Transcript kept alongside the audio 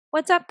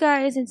What's up,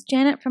 guys? It's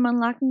Janet from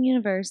Unlocking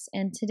Universe,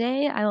 and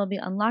today I will be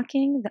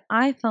unlocking the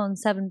iPhone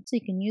 7 so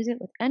you can use it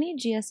with any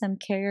GSM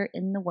carrier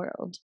in the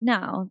world.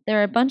 Now,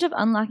 there are a bunch of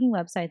unlocking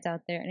websites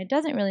out there, and it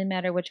doesn't really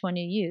matter which one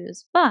you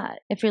use,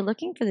 but if you're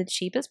looking for the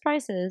cheapest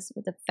prices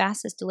with the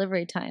fastest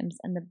delivery times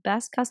and the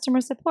best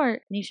customer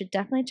support, then you should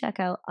definitely check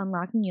out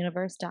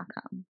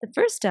unlockinguniverse.com. The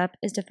first step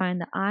is to find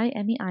the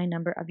IMEI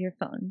number of your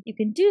phone. You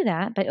can do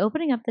that by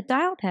opening up the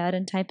dial pad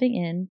and typing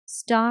in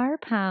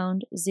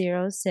 *#06#.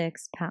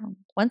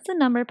 Once the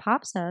number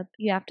pops up,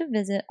 you have to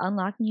visit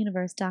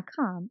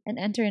unlockinguniverse.com and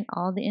enter in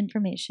all the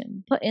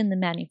information. Put in the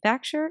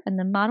manufacturer and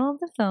the model of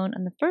the phone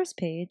on the first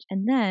page,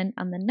 and then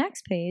on the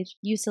next page,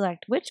 you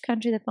select which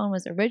country the phone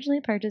was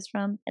originally purchased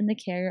from and the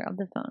carrier of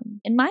the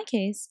phone. In my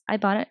case, I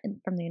bought it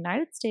from the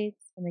United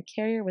States, and the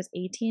carrier was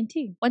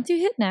AT&T. Once you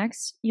hit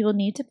next, you will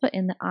need to put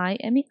in the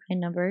IMEI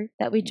number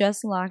that we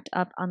just locked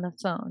up on the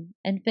phone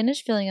and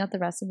finish filling out the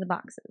rest of the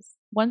boxes.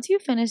 Once you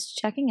finish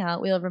checking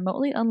out, we will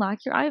remotely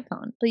unlock your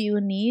iPhone, but you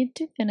will need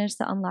to finish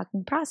the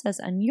unlocking process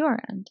on your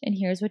end, and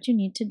here's what you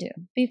need to do.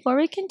 Before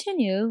we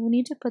continue, we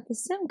need to put the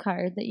SIM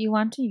card that you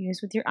want to use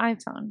with your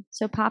iPhone.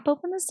 So pop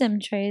open the SIM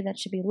tray that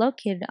should be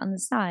located on the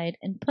side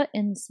and put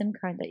in the SIM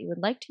card that you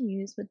would like to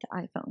use with the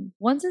iPhone.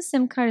 Once the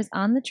SIM card is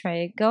on the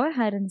tray, go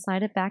ahead and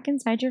slide it back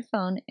inside your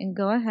phone and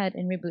go ahead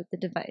and reboot the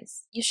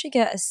device. You should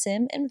get a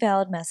SIM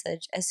invalid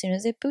message as soon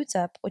as it boots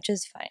up, which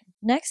is fine.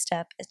 Next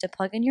step is to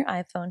plug in your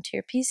iPhone to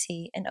your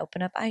PC and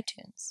open up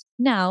iTunes.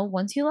 Now,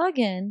 once you log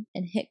in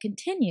and hit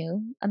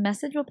continue, a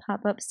message will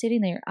pop up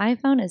stating that your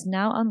iPhone is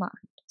now unlocked.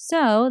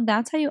 So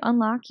that's how you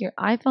unlock your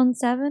iPhone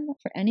 7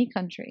 for any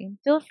country.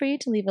 Feel free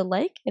to leave a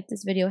like if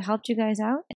this video helped you guys out.